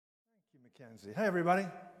Mackenzie. Hey, everybody.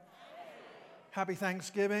 Happy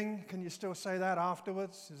Thanksgiving. Can you still say that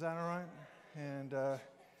afterwards? Is that all right? And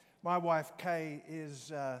my wife, Kay,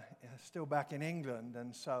 is still back in England,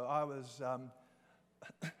 and so I was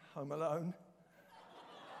home alone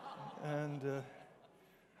and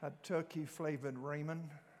had turkey-flavored ramen.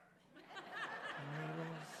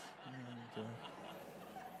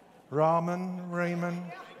 And,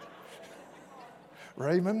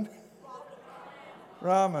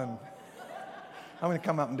 ramen. I'm going to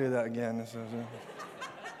come up and do that again.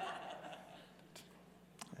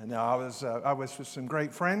 And I was with some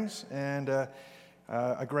great friends and a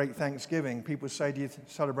great Thanksgiving. People say, do you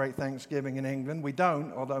celebrate Thanksgiving in England? We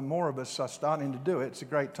don't, although more of us are starting to do it. It's a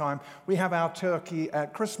great time. We have our turkey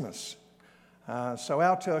at Christmas. So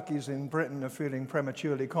our turkeys in Britain are feeling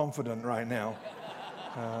prematurely confident right now.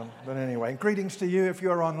 But anyway, greetings to you if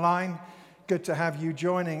you're online. Good to have you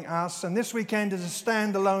joining us. And this weekend is a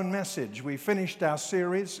standalone message. We finished our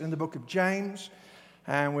series in the book of James,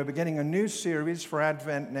 and we're beginning a new series for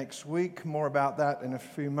Advent next week. More about that in a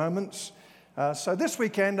few moments. So this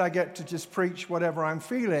weekend I get to just preach whatever I'm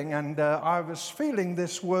feeling, and I was feeling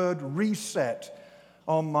this word reset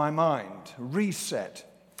on my mind. Reset.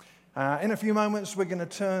 In a few moments we're going to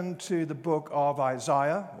turn to the book of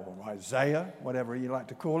Isaiah, or Isaiah, whatever you like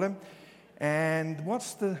to call him. And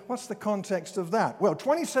what's the context of that? Well,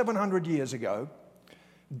 2,700 years ago,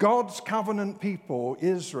 God's covenant people,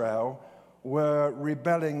 Israel, were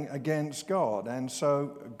rebelling against God. And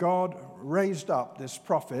so God raised up this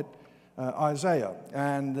prophet, Isaiah.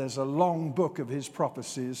 And there's a long book of his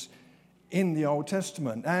prophecies in the Old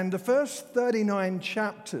Testament. And the first 39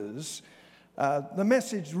 chapters, the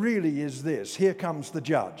message really is this: here comes the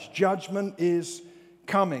judge. Judgment is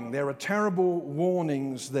coming. There are terrible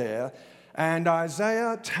warnings there. And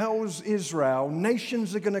Isaiah tells Israel,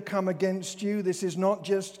 nations are going to come against you. This is not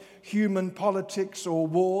just human politics or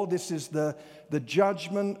war. This is the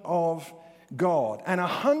judgment of God. And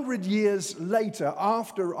 100 years later,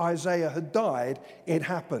 after Isaiah had died, it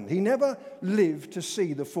happened. He never lived to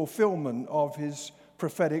see the fulfillment of his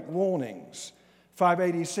prophetic warnings.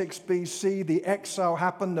 586 BC, the exile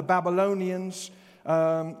happened. The Babylonians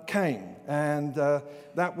came, and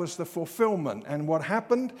that was the fulfillment. And what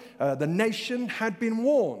happened? The nation had been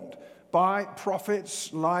warned by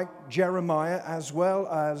prophets like Jeremiah as well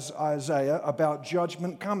as Isaiah about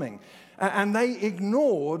judgment coming. And they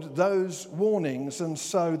ignored those warnings, and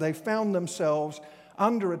so they found themselves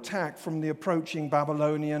under attack from the approaching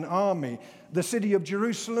Babylonian army. The city of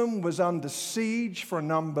Jerusalem was under siege for a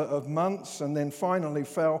number of months and then finally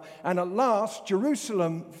fell. And at last,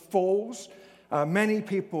 Jerusalem falls. Many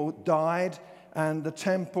people died, and the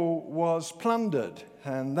temple was plundered.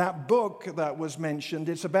 And that book that was mentioned,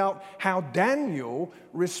 it's about how Daniel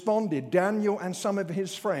responded. Daniel and some of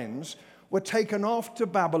his friends were taken off to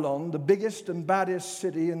Babylon, the biggest and baddest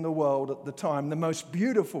city in the world at the time, the most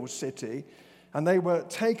beautiful city, and they were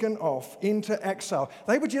taken off into exile.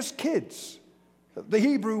 They were just kids. The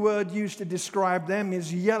Hebrew word used to describe them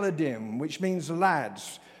is yeladim, which means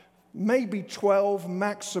lads. Maybe 12,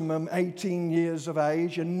 maximum 18 years of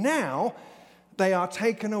age. And now they are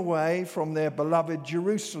taken away from their beloved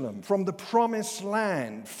Jerusalem, from the promised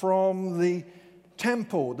land, from the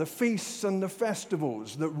temple, the feasts and the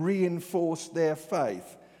festivals that reinforce their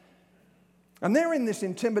faith. And they're in this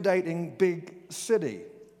intimidating big city.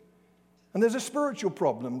 And there's a spiritual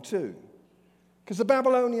problem too, because the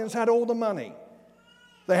Babylonians had all the money.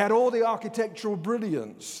 They had all the architectural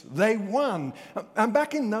brilliance. They won. And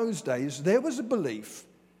back in those days, there was a belief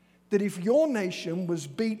that if your nation was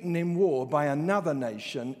beaten in war by another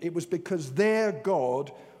nation, it was because their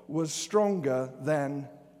God was stronger than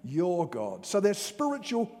your God. So there's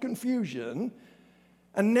spiritual confusion.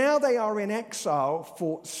 And now they are in exile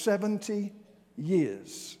for 70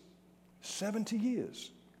 years. 70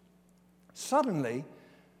 years. Suddenly,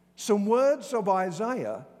 some words of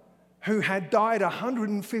Isaiah, who had died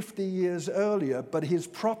 150 years earlier, but his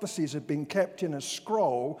prophecies had been kept in a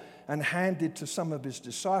scroll and handed to some of his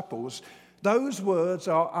disciples, those words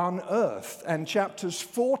are unearthed. And chapters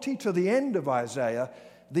 40 to the end of Isaiah,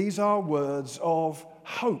 these are words of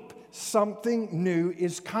hope. Something new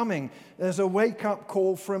is coming. There's a wake-up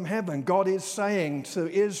call from heaven. God is saying to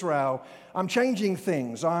Israel, I'm changing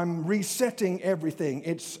things. I'm resetting everything.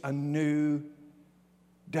 It's a new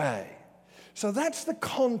day. So that's the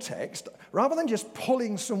context. Rather than just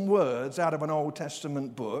pulling some words out of an Old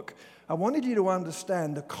Testament book, I wanted you to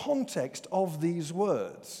understand the context of these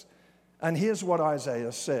words. And here's what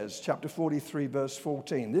Isaiah says, chapter 43, verse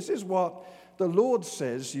 14. This is what the Lord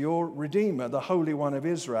says, your Redeemer, the Holy One of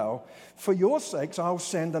Israel, for your sakes I'll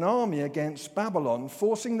send an army against Babylon,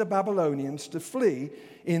 forcing the Babylonians to flee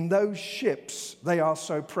in those ships they are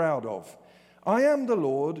so proud of. I am the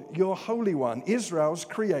Lord, your Holy One, Israel's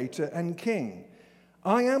Creator and King.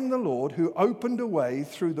 I am the Lord who opened a way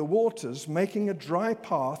through the waters, making a dry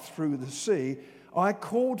path through the sea. I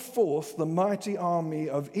called forth the mighty army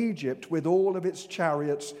of Egypt with all of its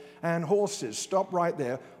chariots and horses. Stop right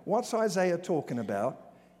there. What's Isaiah talking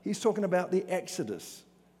about? He's talking about the Exodus,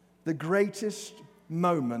 the greatest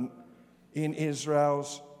moment in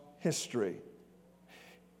Israel's history.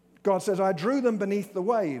 God says, I drew them beneath the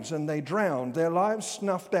waves and they drowned, their lives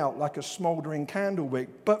snuffed out like a smoldering candle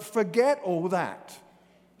wick. But forget all that.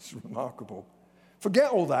 It's remarkable.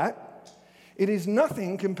 Forget all that. It is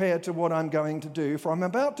nothing compared to what I'm going to do, for I'm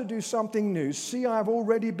about to do something new. See, I've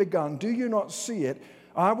already begun. Do you not see it?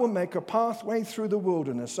 I will make a pathway through the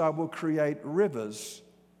wilderness. I will create rivers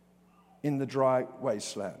in the dry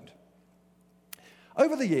wasteland.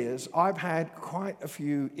 Over the years, I've had quite a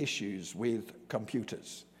few issues with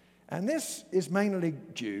computers. And this is mainly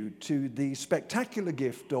due to the spectacular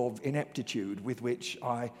gift of ineptitude with which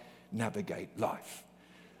I navigate life.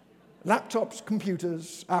 Laptops,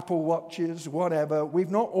 computers, Apple Watches, whatever, we've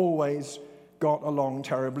not always got along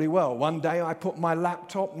terribly well. One day I put my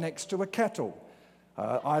laptop next to a kettle.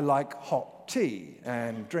 I like hot tea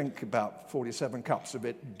and drink about 47 cups of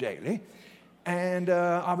it daily. And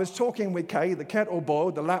I was talking with Kay, the kettle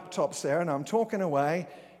boiled, the laptop's there, and I'm talking away.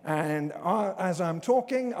 And as I'm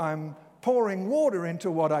talking, I'm pouring water into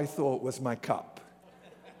what I thought was my cup.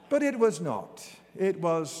 But it was not. It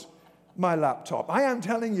was my laptop. I am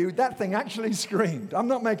telling you, that thing actually screamed. I'm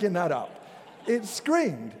not making that up. It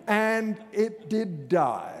screamed, and it did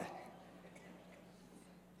die.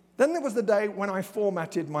 Then there was the day when I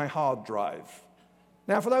formatted my hard drive.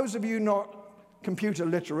 Now, for those of you not computer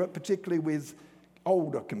literate, particularly with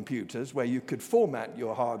older computers where you could format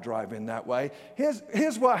your hard drive in that way,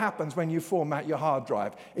 here's what happens when you format your hard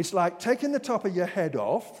drive. It's like taking the top of your head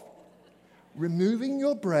off, removing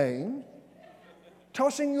your brain,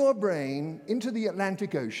 tossing your brain into the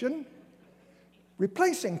Atlantic Ocean,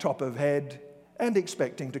 replacing top of head, and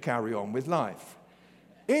expecting to carry on with life.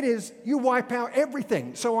 It is, you wipe out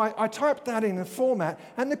everything. So I typed that in a format,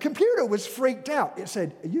 and the computer was freaked out. It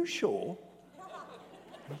said, are you sure? Are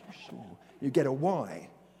you sure? You get a Y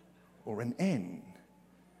or an N,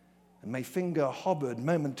 and my finger hovered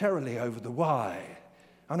momentarily over the Y,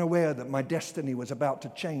 unaware that my destiny was about to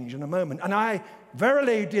change in a moment. And I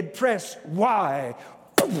verily did press Y.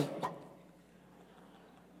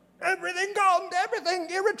 Everything gone, everything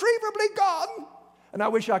irretrievably gone. And I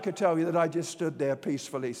wish I could tell you that I just stood there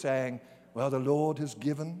peacefully saying, well, the Lord has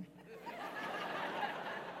given,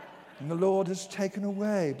 and the Lord has taken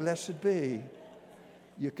away, blessed be.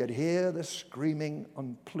 You could hear the screaming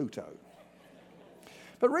on Pluto.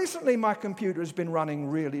 But recently my computer has been running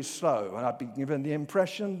really slow, and I've been given the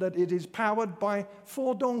impression that it is powered by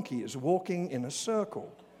 4 donkeys walking in a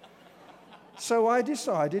circle. So I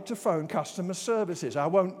decided to phone customer services. I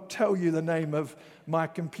won't tell you the name of my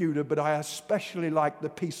computer, but I especially like the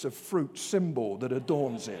piece of fruit symbol that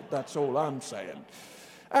adorns it. That's all I'm saying.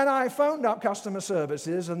 And I phoned up customer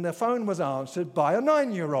services, and the phone was answered by a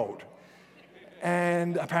 9-year-old.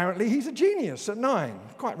 And apparently he's a genius at 9.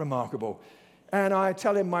 Quite remarkable. And I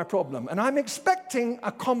tell him my problem. And I'm expecting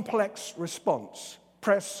a complex response.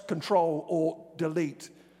 Press, Control, Alt, Delete,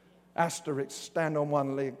 asterisk, stand on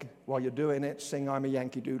one leg while you're doing it, sing I'm a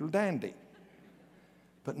Yankee Doodle Dandy.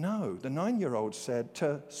 But no, the 9-year-old said,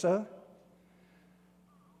 sir,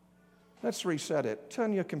 let's reset it.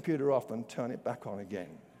 Turn your computer off and turn it back on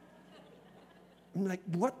again. I'm like,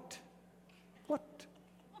 what? What?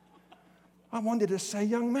 I wanted to say,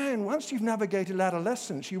 young man, once you've navigated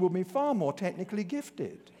adolescence, you will be far more technically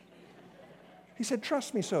gifted. He said,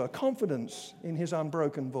 trust me, sir, confidence in his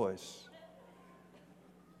unbroken voice.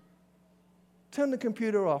 Turn the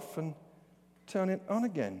computer off and turn it on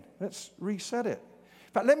again. Let's reset it.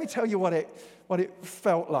 In fact, let me tell you what it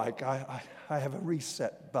felt like. I have a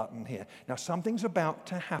reset button here. Now, something's about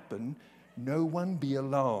to happen. No one be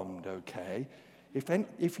alarmed, okay?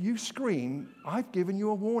 If you scream, I've given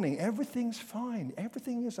you a warning. Everything's fine.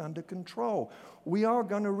 Everything is under control. We are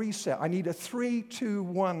going to reset. I need a 3, 2,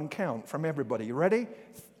 1 count from everybody. You ready? 3,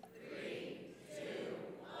 2,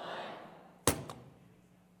 1.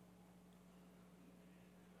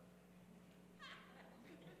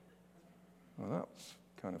 Well, that was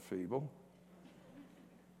kind of feeble.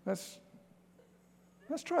 Let's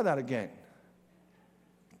try that again.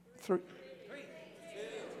 3.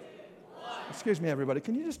 Excuse me, everybody.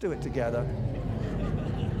 Can you just do it together?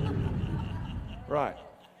 Right.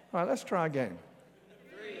 All right, let's try again.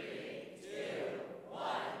 3, 2, 1.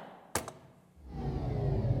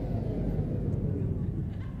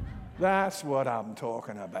 That's what I'm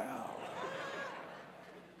talking about.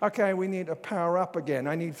 Okay, we need to power up again.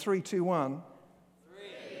 I need 3, 2, 1. 3,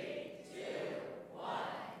 2,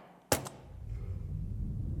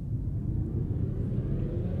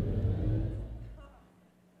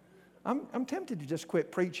 1. I'm tempted to just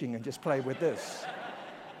quit preaching and just play with this.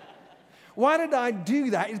 Why did I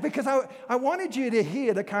do that? It's because I wanted you to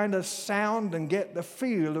hear the kind of sound and get the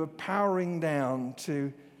feel of powering down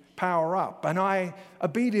to power up. And I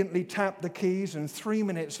obediently tapped the keys, and 3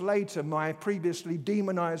 minutes later, my previously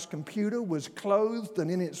demonized computer was clothed and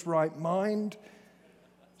in its right mind.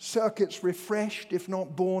 Circuits refreshed, if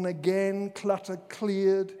not born again, clutter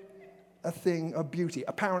cleared, a thing of beauty.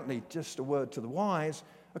 Apparently, just a word to the wise,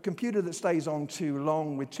 a computer that stays on too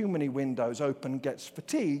long with too many windows open gets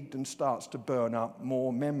fatigued and starts to burn up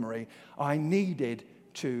more memory. I needed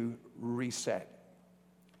to reset.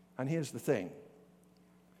 And here's the thing.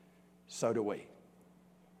 So do we.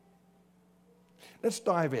 Let's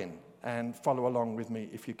dive in and follow along with me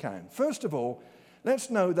if you can. First of all, let's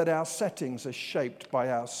know that our settings are shaped by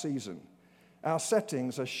our season. Our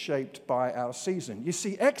settings are shaped by our season. You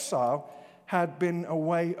see, exile had been a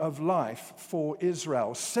way of life for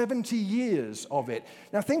Israel, 70 years of it.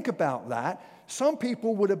 Now think about that. Some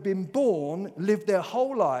people would have been born, lived their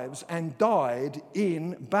whole lives, and died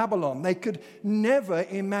in Babylon. They could never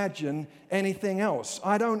imagine anything else.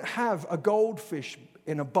 I don't have a goldfish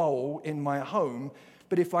in a bowl in my home,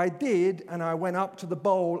 but if I did, and I went up to the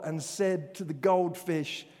bowl and said to the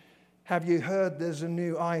goldfish, "Have you heard there's a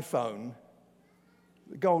new iPhone?"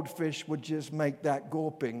 The goldfish would just make that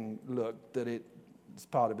gawping look that it's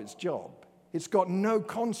part of its job. It's got no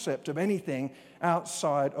concept of anything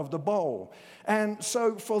outside of the bowl. And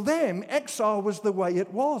so for them, exile was the way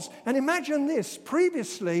it was. And imagine this,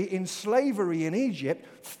 previously in slavery in Egypt,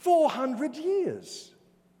 400 years.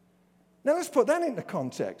 Now let's put that into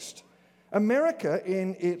context. America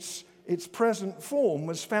in its present form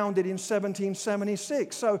was founded in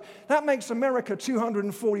 1776. So that makes America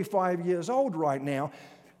 245 years old right now.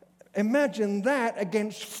 Imagine that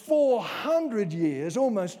against 400 years,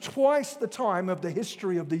 almost twice the time of the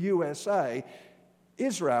history of the USA.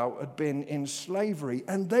 Israel had been in slavery,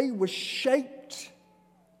 and they were shaped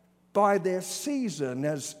by their season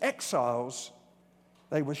as exiles.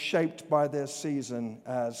 They were shaped by their season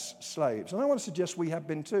as slaves. And I want to suggest we have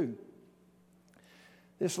been too.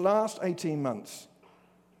 This last 18 months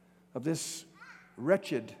of this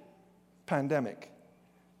wretched pandemic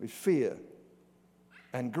with fear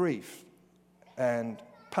and grief and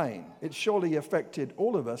pain, it surely affected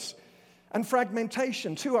all of us. And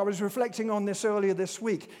fragmentation too. I was reflecting on this earlier this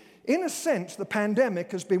week. In a sense, the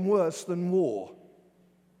pandemic has been worse than war.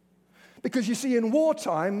 Because you see, in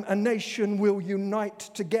wartime, a nation will unite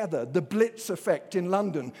together. The Blitz effect in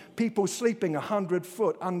London, people sleeping 100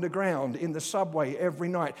 foot underground in the subway every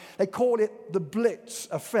night. They call it the Blitz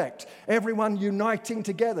effect. Everyone uniting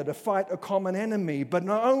together to fight a common enemy. But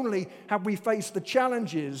not only have we faced the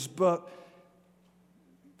challenges, but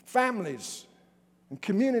families and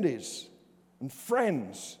communities and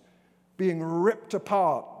friends being ripped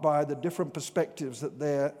apart by the different perspectives that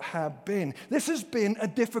there have been. This has been a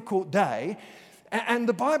difficult day, and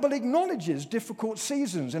the Bible acknowledges difficult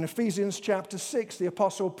seasons. In Ephesians chapter 6, the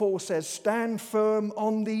Apostle Paul says, "Stand firm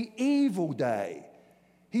on the evil day."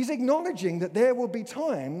 He's acknowledging that there will be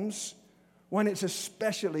times when it's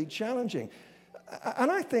especially challenging.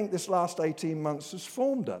 And I think this last 18 months has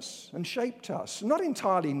formed us and shaped us. Not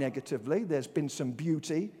entirely negatively. There's been some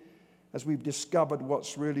beauty as we've discovered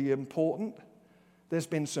what's really important. There's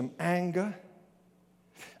been some anger.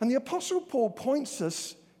 And the Apostle Paul points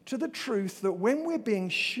us to the truth that when we're being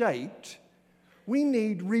shaped, we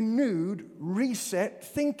need renewed, reset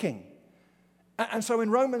thinking. And so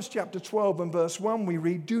in Romans chapter 12 and verse 1, we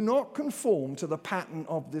read, "Do not conform to the pattern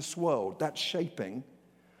of this world," that's shaping,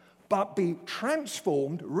 "but be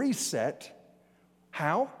transformed," reset.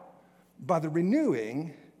 How? By the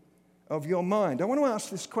renewing of your mind. I want to ask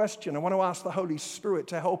this question. I want to ask the Holy Spirit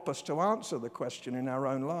to help us to answer the question in our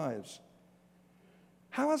own lives.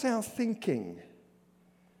 How has our thinking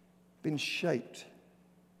been shaped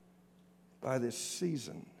by this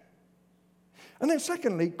season? And then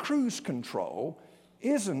secondly, cruise control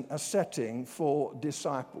isn't a setting for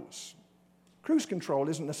disciples. Cruise control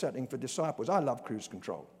isn't a setting for disciples. I love cruise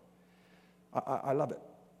control. I love it.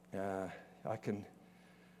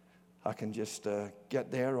 I can just get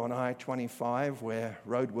there on I-25 where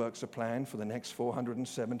roadworks are planned for the next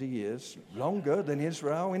 470 years, longer than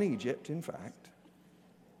Israel in Egypt, in fact.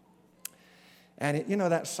 And you know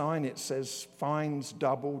that sign, it says fines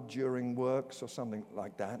doubled during works or something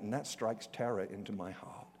like that, and that strikes terror into my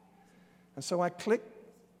heart. And so I click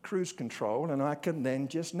cruise control, and I can then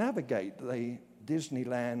just navigate the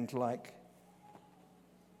Disneyland-like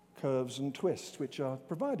curves and twists which are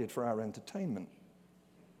provided for our entertainment.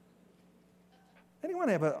 Anyone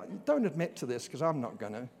ever, don't admit to this because I'm not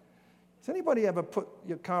going to, has anybody ever put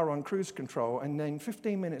your car on cruise control and then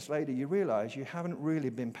 15 minutes later you realize you haven't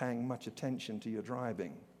really been paying much attention to your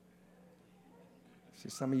driving? I see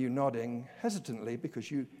some of you nodding hesitantly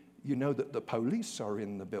because you know that the police are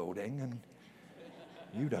in the building and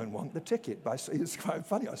you don't want the ticket. But it's quite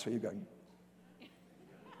funny, I saw you going.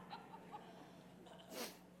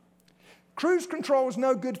 Cruise control is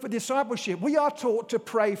no good for discipleship. We are taught to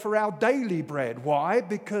pray for our daily bread. Why?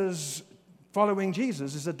 Because following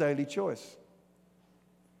Jesus is a daily choice.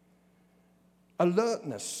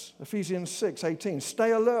 Alertness, Ephesians 6:18.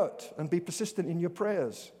 Stay alert and be persistent in your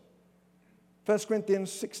prayers. 1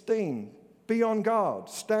 Corinthians 16. Be on guard.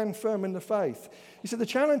 Stand firm in the faith. You see, the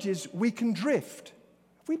challenge is we can drift.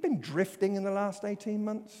 Have we been drifting in the last 18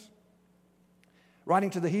 months? Writing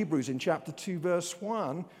to the Hebrews in chapter 2, verse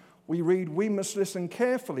 1, we read, we must listen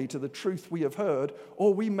carefully to the truth we have heard,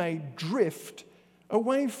 or we may drift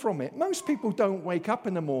away from it. Most people don't wake up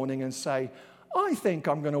in the morning and say, I think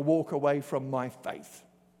I'm going to walk away from my faith.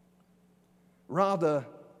 Rather,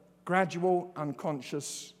 gradual,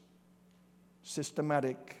 unconscious,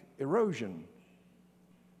 systematic erosion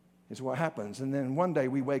is what happens. And then one day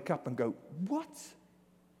we wake up and go, what?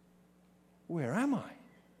 Where am I?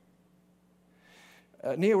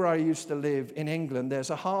 Near where I used to live in England, there's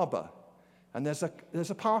a harbour, and there's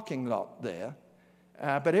a parking lot there.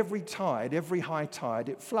 But every tide, every high tide,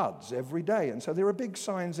 it floods every day. And so there are big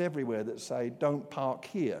signs everywhere that say, don't park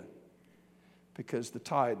here, because the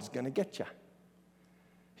tide's going to get you.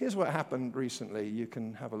 Here's what happened recently. You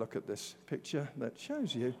can have a look at this picture that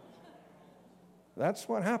shows you. That's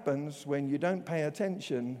what happens when you don't pay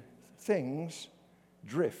attention. Things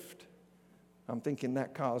drift. I'm thinking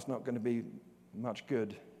that car's not going to be much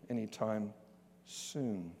good anytime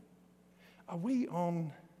soon. Are we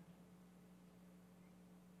on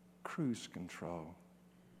cruise control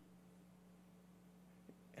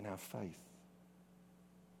in our faith?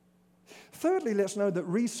 Thirdly, let's know that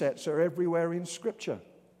resets are everywhere in Scripture.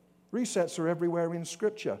 Resets are everywhere in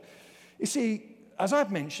Scripture. You see, as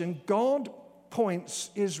I've mentioned, God points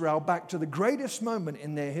Israel back to the greatest moment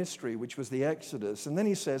in their history, which was the Exodus. And then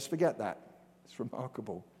he says, forget that. It's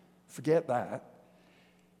remarkable. Forget that.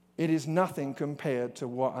 It is nothing compared to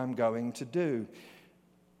what I'm going to do.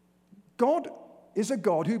 God is a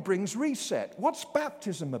God who brings reset. What's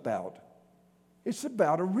baptism about? It's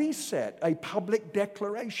about a reset, a public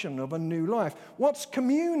declaration of a new life. What's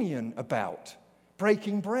communion about?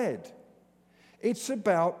 Breaking bread. It's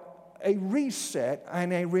about a reset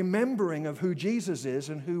and a remembering of who Jesus is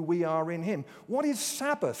and who we are in him. What is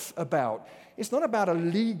Sabbath about? It's not about a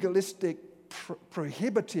legalistic,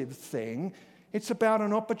 prohibitive thing. It's about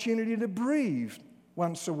an opportunity to breathe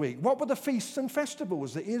once a week. What were the feasts and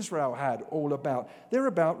festivals that Israel had all about? They're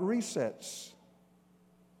about resets.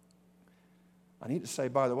 I need to say,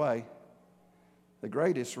 by the way, the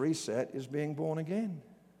greatest reset is being born again.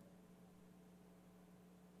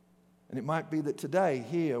 And it might be that today,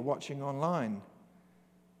 here, watching online,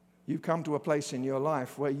 you've come to a place in your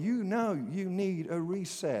life where you know you need a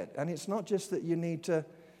reset. And it's not just that you need to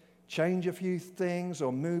change a few things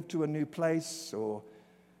or move to a new place or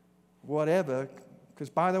whatever. Because,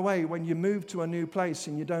 by the way, when you move to a new place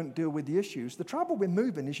and you don't deal with the issues, the trouble with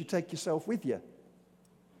moving is you take yourself with you.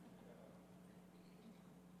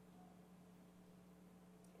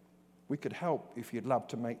 We could help if you'd love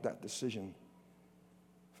to make that decision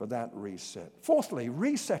for that reset. Fourthly,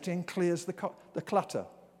 resetting clears the clutter.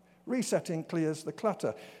 Resetting clears the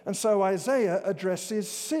clutter. And so Isaiah addresses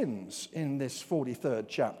sins in this 43rd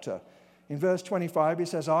chapter. In verse 25, he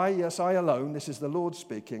says, I, yes, I alone, this is the Lord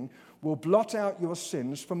speaking, will blot out your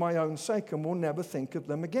sins for my own sake and will never think of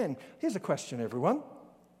them again. Here's a question, everyone.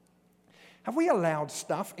 Have we allowed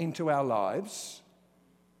stuff into our lives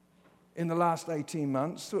in the last 18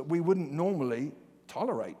 months that we wouldn't normally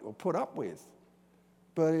tolerate or put up with?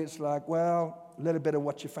 But it's like, well, a little bit of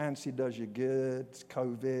what you fancy does you good. It's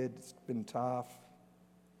COVID. It's been tough.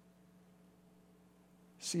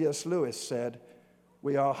 C.S. Lewis said,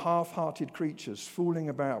 we are half-hearted creatures fooling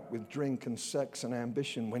about with drink and sex and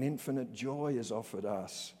ambition when infinite joy is offered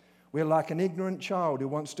us. We're like an ignorant child who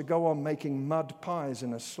wants to go on making mud pies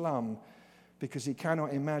in a slum because he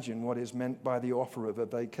cannot imagine what is meant by the offer of a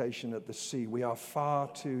vacation at the sea. We are far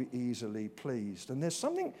too easily pleased. And there's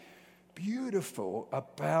something beautiful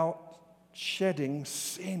about shedding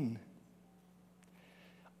sin.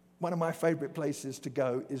 One of my favorite places to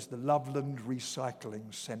go is the Loveland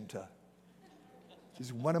Recycling Centre.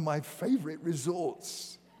 It's one of my favorite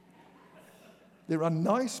resorts. There are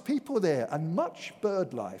nice people there and much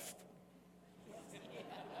bird life.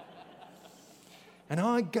 And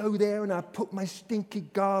I go there and I put my stinky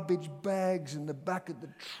garbage bags in the back of the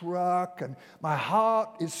truck, and my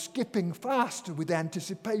heart is skipping faster with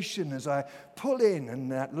anticipation as I pull in and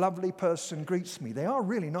that lovely person greets me. They are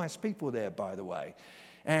really nice people there, by the way.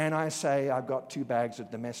 And I say, I've got 2 bags of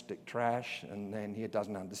domestic trash, and then he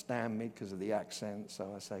doesn't understand me because of the accent,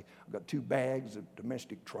 so I say, I've got 2 bags of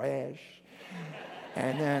domestic trash.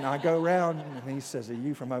 And then I go around, and he says, are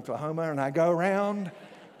you from Oklahoma? And I go around,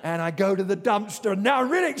 and I go to the dumpster, and now I'm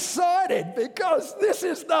really excited because this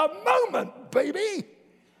is the moment, baby.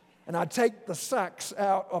 And I take the sacks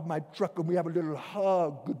out of my truck, and we have a little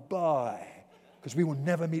hug goodbye because we will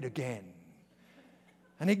never meet again.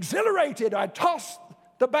 And exhilarated, I toss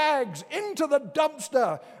the bags into the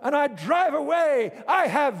dumpster, and I drive away. I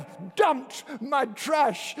have dumped my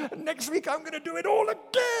trash. Next week, I'm going to do it all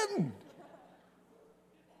again.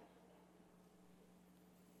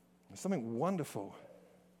 There's something wonderful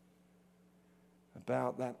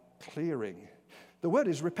about that clearing. The word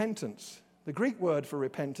is repentance. The Greek word for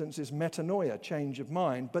repentance is metanoia, change of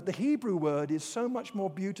mind, but the Hebrew word is so much more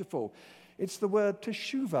beautiful. It's the word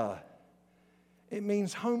teshuvah. It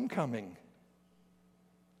means homecoming.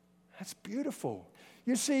 That's beautiful.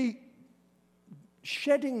 You see,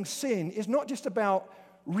 shedding sin is not just about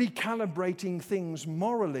recalibrating things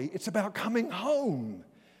morally. It's about coming home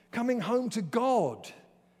to God,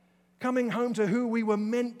 coming home to who we were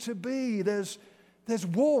meant to be. There's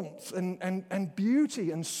warmth and beauty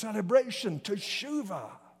and celebration, teshuvah.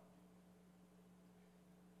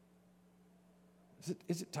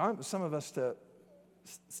 Is it time for some of us to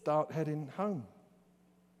start heading home?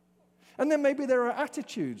 And then maybe there are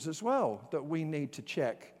attitudes as well that we need to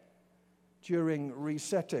check during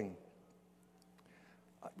resetting.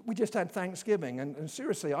 We just had Thanksgiving, and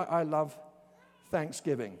seriously, I love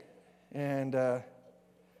Thanksgiving. And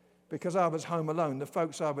because I was home alone, the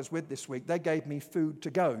folks I was with this week, they gave me food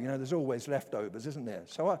to go. You know, there's always leftovers, isn't there?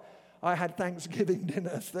 So I had Thanksgiving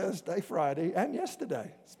dinner Thursday, Friday, and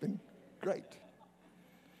yesterday. It's been great.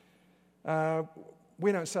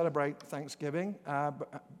 We don't celebrate Thanksgiving,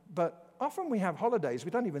 but often we have holidays.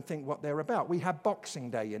 We don't even think what they're about. We have Boxing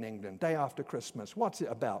Day in England, day after Christmas. What's it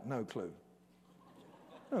about? No clue.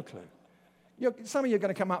 No clue. Some of you are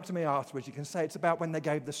going to come up to me afterwards. You can say it's about when they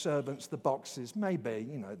gave the servants the boxes. Maybe,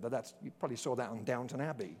 but you probably saw that on Downton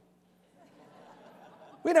Abbey.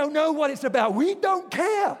 We don't know what it's about. We don't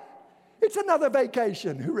care. It's another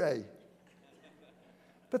vacation. Hooray.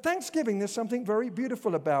 But Thanksgiving, there's something very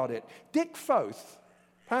beautiful about it. Dick Foth,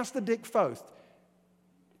 Pastor Dick Foth,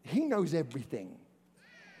 he knows everything.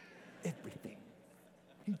 Everything.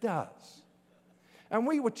 He does. And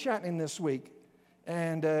we were chatting this week,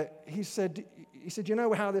 and he said, you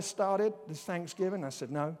know how this started, this Thanksgiving? I said,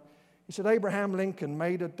 no. He said, Abraham Lincoln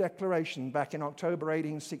made a declaration back in October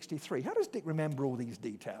 1863. How does Dick remember all these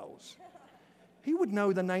details? He would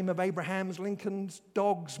know the name of Abraham Lincoln's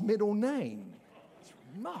dog's middle name. It's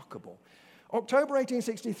remarkable. October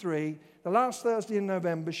 1863, the last Thursday in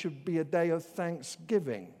November should be a day of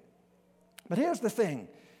Thanksgiving. But here's the thing.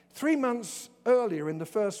 3 months earlier, in the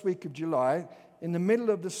first week of July, in the middle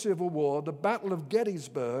of the Civil War, the Battle of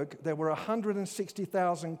Gettysburg, there were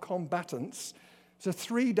 160,000 combatants. It's a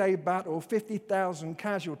 3-day battle, 50,000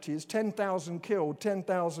 casualties, 10,000 killed,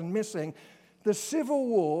 10,000 missing. The Civil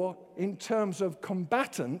War, in terms of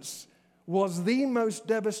combatants, was the most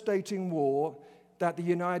devastating war that the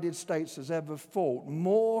United States has ever fought.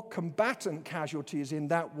 More combatant casualties in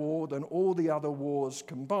that war than all the other wars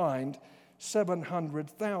combined,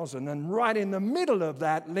 700,000. And right in the middle of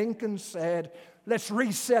that, Lincoln said, let's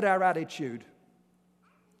reset our attitude.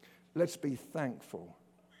 Let's be thankful.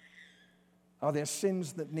 Are there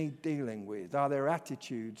sins that need dealing with? Are there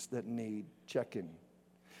attitudes that need checking?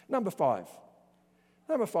 Number 5.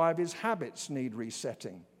 Number 5 is habits need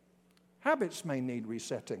resetting. Habits may need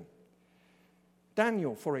resetting.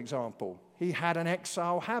 Daniel, for example, he had an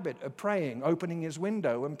exile habit of praying, opening his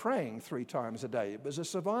window and praying 3 times a day. It was a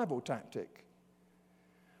survival tactic.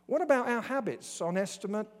 What about our habits?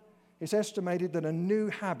 It's estimated that a new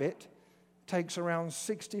habit takes around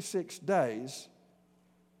 66 days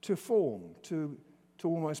to form, to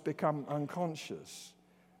almost become unconscious.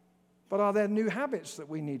 But are there new habits that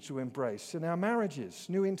we need to embrace in our marriages,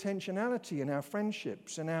 new intentionality in our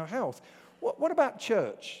friendships, in our health? What about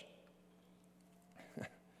church?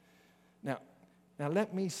 Now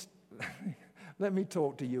let Let me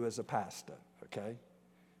talk to you as a pastor, okay?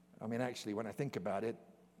 I mean, actually, when I think about it,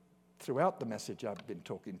 throughout the message I've been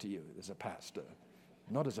talking to you as a pastor,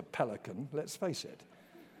 not as a pelican, let's face it.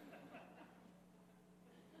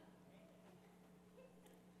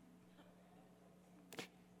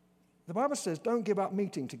 The Bible says, don't give up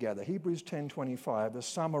meeting together, Hebrews 10:25, as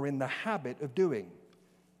some are in the habit of doing,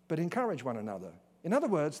 but encourage one another. In other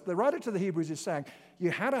words, the writer to the Hebrews is saying,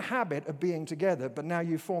 you had a habit of being together, but now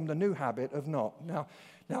you formed a new habit of not. Now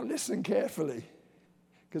listen carefully,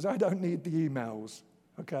 because I don't need the emails,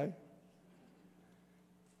 okay?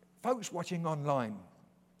 Folks watching online,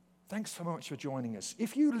 thanks so much for joining us.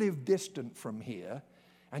 If you live distant from here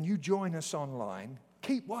and you join us online,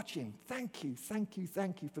 keep watching. Thank you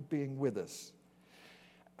for being with us.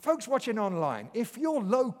 Folks watching online, if you're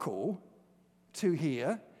local to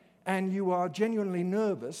here and you are genuinely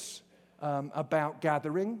nervous about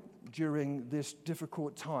gathering during this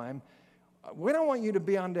difficult time, we don't want you to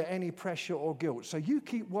be under any pressure or guilt. So you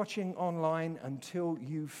keep watching online until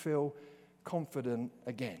you feel confident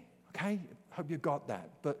again. Okay? Hope you got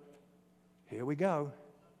that. But here we go.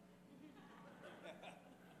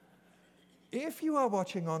 If you are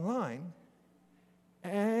watching online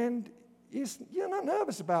and you're not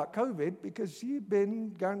nervous about COVID because you've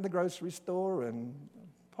been going to the grocery store and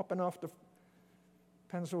popping off to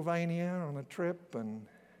Pennsylvania on a trip,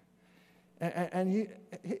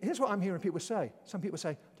 here's what I'm hearing people say. Some people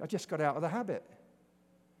say, I just got out of the habit.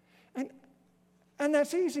 And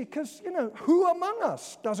that's easy because, who among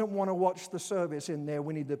us doesn't want to watch the service in their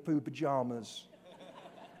Winnie the Pooh pajamas?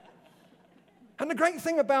 And the great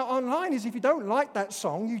thing about online is if you don't like that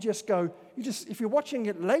song, if you're watching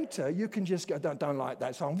it later, you can just go, don't like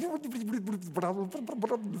that song.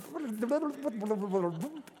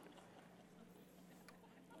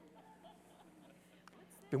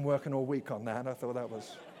 Been working all week on that. I thought that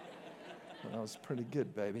was pretty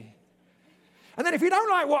good, baby. And then if you don't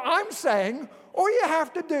like what I'm saying, all you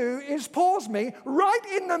have to do is pause me right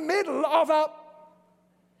in the middle of a...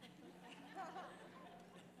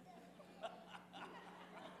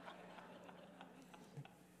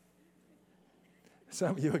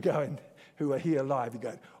 Some of you are going, who are here live, you're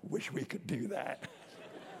going, wish we could do that.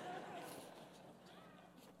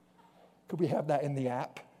 Could we have that in the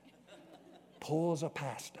app? Pause a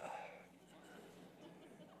pastor.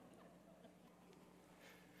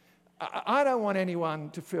 I don't want anyone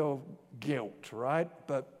to feel guilt, right?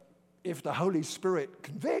 But if the Holy Spirit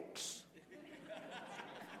convicts,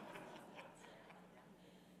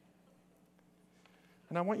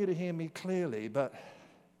 and I want you to hear me clearly, but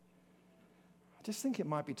I just think it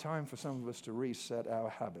might be time for some of us to reset our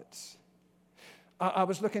habits. I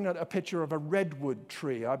was looking at a picture of a redwood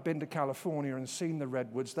tree. I've been to California and seen the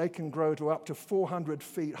redwoods. They can grow to up to 400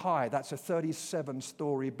 feet high. That's a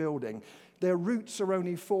 37-story building. Their roots are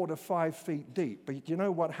only 4 to 5 feet deep. But you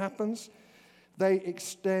know what happens? They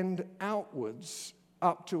extend outwards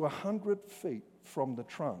up to 100 feet from the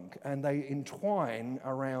trunk, and they entwine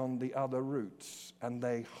around the other roots, and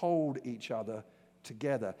they hold each other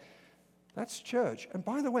together. That's church. And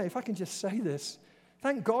by the way, if I can just say this,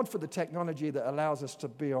 thank God for the technology that allows us to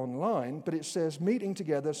be online, but it says meeting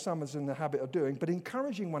together, some is in the habit of doing, but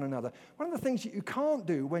encouraging one another. One of the things that you can't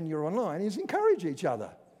do when you're online is encourage each other.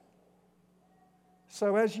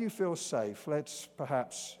 So as you feel safe, let's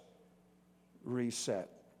perhaps reset.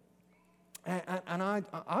 And I'm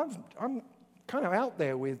kind of out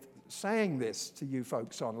there with saying this to you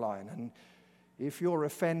folks online, and if you're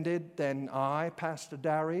offended, then I, Pastor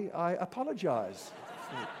Darry, I apologize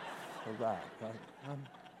for that. I'm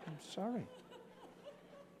sorry.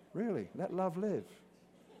 Really, let love live.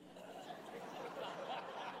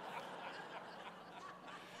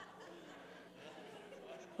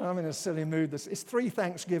 I'm in a silly mood. It's 3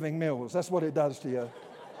 Thanksgiving meals. That's what it does to you.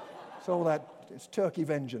 It's all that, it's turkey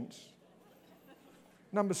vengeance.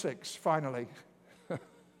 Number 6, finally.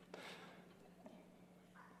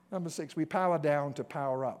 Number 6, we power down to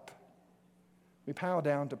power up. We power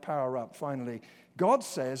down to power up, finally. God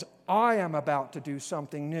says, I am about to do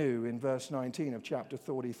something new in verse 19 of chapter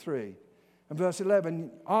 43. And verse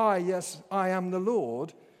 11, I am the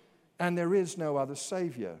Lord, and there is no other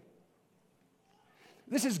Savior.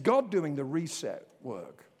 This is God doing the reset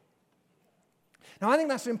work. Now, I think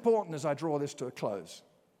that's important as I draw this to a close.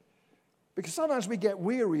 Because sometimes we get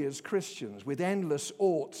weary as Christians with endless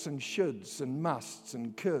oughts and shoulds and musts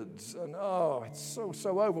and coulds. And it's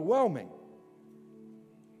so overwhelming.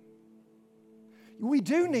 We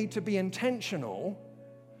do need to be intentional,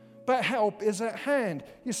 but help is at hand.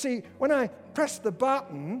 You see, when I press the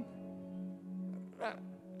button,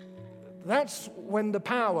 that's when the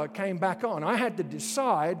power came back on. I had to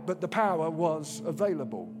decide, but the power was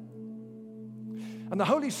available. And the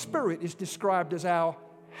Holy Spirit is described as our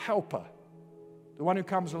helper, the one who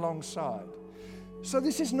comes alongside. So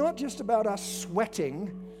this is not just about us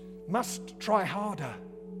sweating, must try harder.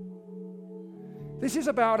 This is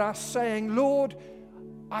about us saying, Lord,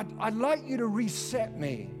 I'd like you to reset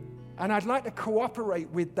me, and I'd like to cooperate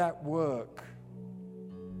with that work.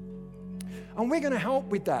 And we're going to help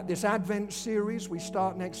with that. This Advent series we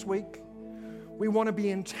start next week, we want to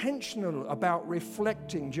be intentional about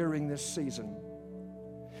reflecting during this season.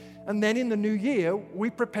 And then in the new year, we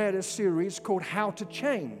prepared a series called How to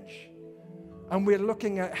Change. And we're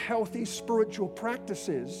looking at healthy spiritual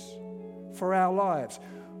practices for our lives.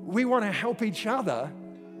 We want to help each other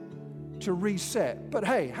to reset. But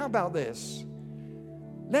hey, how about this?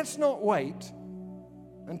 Let's not wait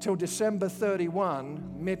until December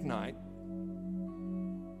 31, midnight.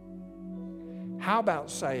 How about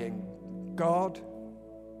saying, God,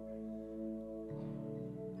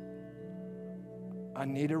 I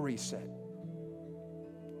need a reset.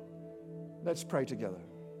 Let's pray together.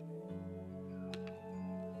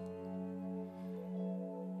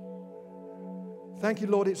 Thank you,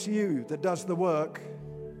 Lord, it's you that does the work.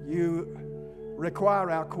 You require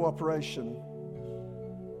our cooperation.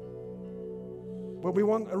 But we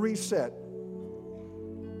want a reset.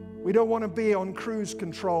 We don't want to be on cruise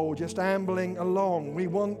control, just ambling along. We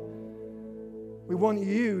want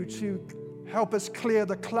you to help us clear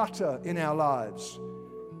the clutter in our lives.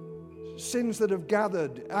 Sins that have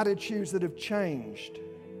gathered, attitudes that have changed,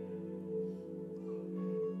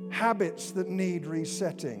 habits that need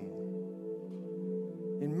resetting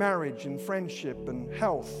in marriage and friendship and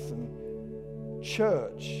health and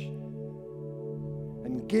church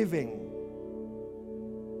and giving.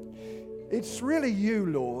 It's really you,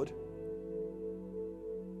 Lord.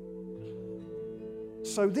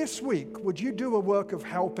 So this week, would you do a work of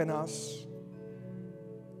help in us?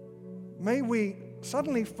 May we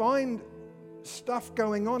suddenly find stuff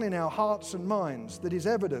going on in our hearts and minds that is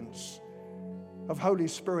evidence of Holy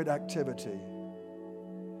Spirit activity.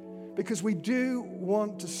 Because we do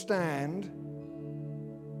want to stand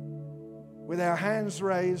with our hands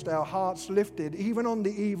raised, our hearts lifted, even on the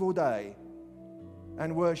evil day,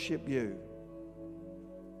 and worship you.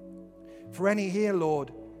 For any here,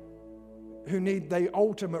 Lord, who need the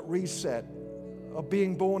ultimate reset of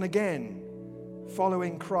being born again,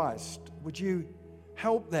 following Christ, would you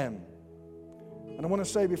help them? And I want to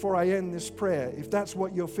say before I end this prayer, if that's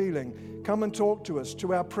what you're feeling, come and talk to us,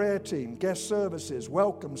 to our prayer team, guest services,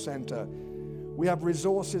 welcome center. We have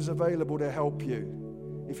resources available to help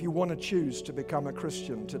you if you want to choose to become a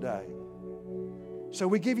Christian today. So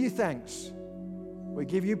we give you thanks. We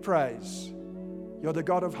give you praise. You're the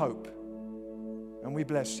God of hope. And we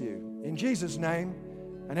bless you. In Jesus' name,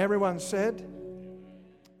 and everyone said,